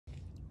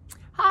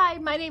Hi,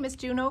 my name is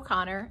June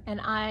O'Connor,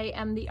 and I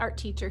am the art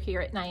teacher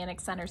here at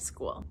Niantic Center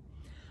School.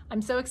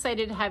 I'm so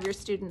excited to have your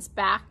students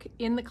back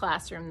in the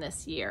classroom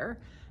this year,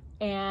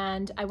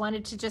 and I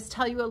wanted to just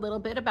tell you a little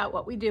bit about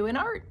what we do in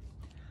art.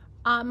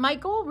 My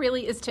goal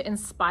really is to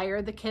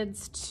inspire the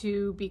kids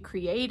to be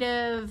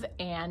creative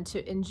and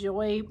to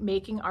enjoy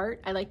making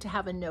art. I like to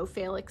have a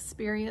no-fail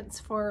experience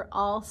for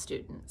all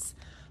students.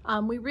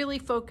 We really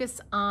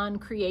focus on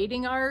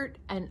creating art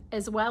and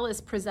as well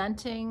as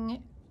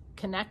presenting,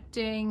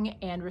 connecting,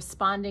 and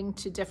responding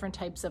to different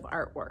types of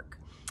artwork.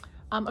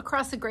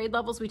 Across the grade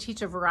levels, we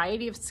teach a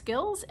variety of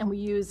skills and we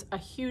use a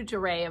huge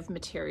array of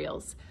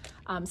materials.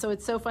 So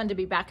it's so fun to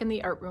be back in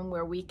the art room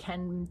where we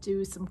can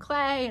do some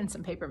clay and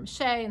some paper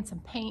mache and some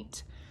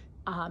paint.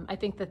 I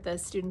think that the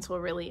students will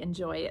really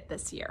enjoy it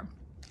this year.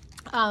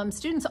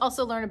 Students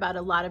also learn about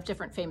a lot of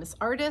different famous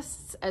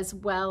artists as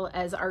well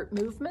as art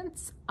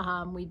movements.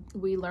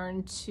 We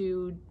learn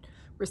to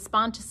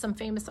respond to some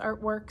famous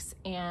artworks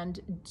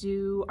and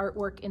do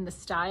artwork in the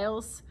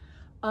styles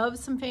of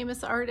some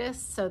famous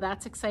artists, so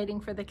that's exciting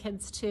for the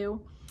kids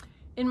too.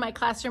 In my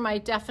classroom, I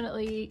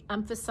definitely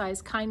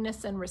emphasize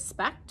kindness and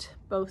respect,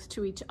 both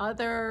to each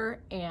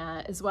other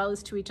and as well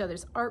as to each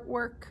other's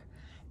artwork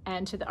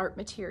and to the art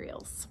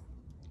materials.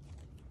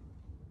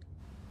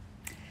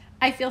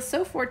 I feel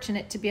so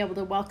fortunate to be able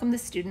to welcome the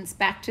students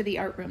back to the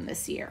art room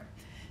this year.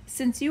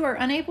 Since you are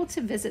unable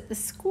to visit the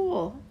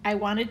school, I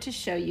wanted to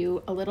show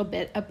you a little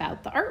bit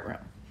about the art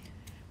room.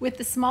 With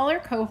the smaller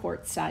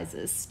cohort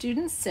sizes,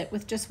 students sit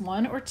with just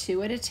one or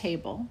two at a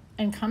table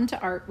and come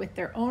to art with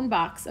their own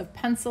box of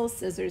pencils,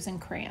 scissors,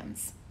 and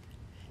crayons.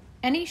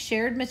 Any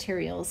shared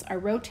materials are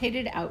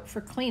rotated out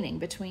for cleaning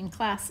between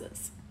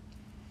classes.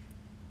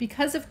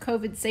 Because of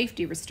COVID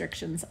safety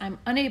restrictions, I'm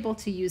unable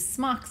to use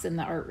smocks in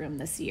the art room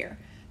this year.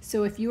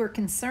 So if you are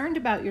concerned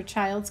about your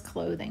child's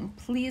clothing,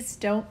 please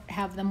don't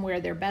have them wear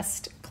their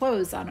best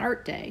clothes on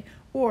art day,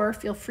 or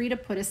feel free to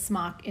put a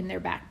smock in their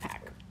backpack.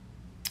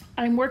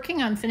 I'm working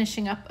on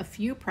finishing up a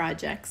few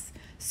projects,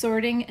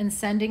 sorting and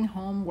sending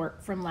home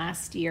work from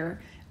last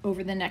year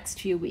over the next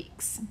few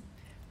weeks.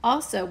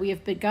 Also, we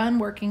have begun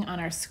working on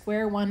our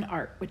Square One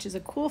Art, which is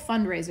a cool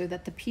fundraiser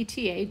that the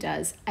PTA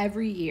does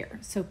every year.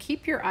 So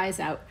keep your eyes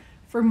out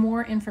for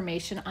more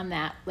information on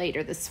that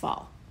later this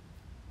fall.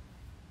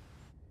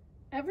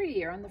 Every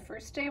year on the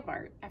first day of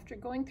art, after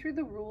going through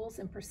the rules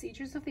and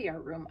procedures of the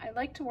art room, I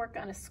like to work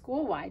on a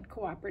school-wide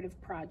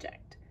cooperative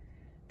project.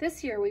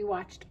 This year we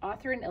watched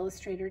author and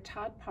illustrator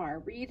Todd Parr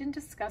read and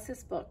discuss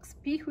his books,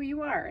 Be Who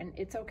You Are and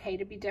It's Okay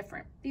to Be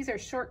Different. These are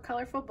short,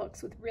 colorful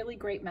books with really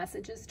great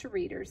messages to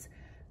readers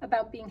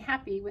about being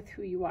happy with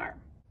who you are.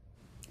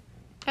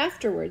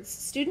 Afterwards,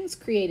 students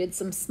created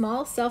some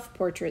small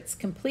self-portraits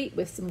complete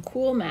with some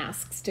cool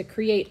masks to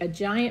create a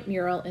giant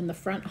mural in the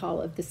front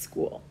hall of the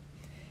school.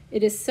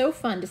 It is so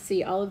fun to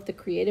see all of the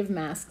creative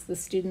masks the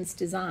students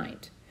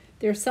designed.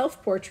 Their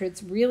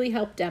self-portraits really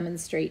help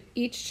demonstrate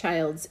each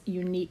child's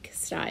unique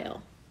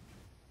style.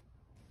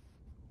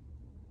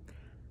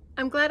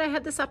 I'm glad I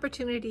had this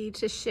opportunity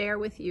to share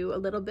with you a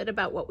little bit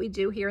about what we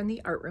do here in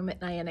the art room at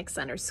Niantic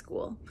Center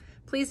School.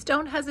 Please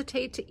don't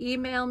hesitate to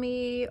email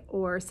me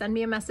or send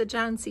me a message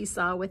on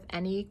Seesaw with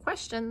any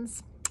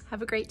questions.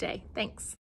 Have a great day. Thanks.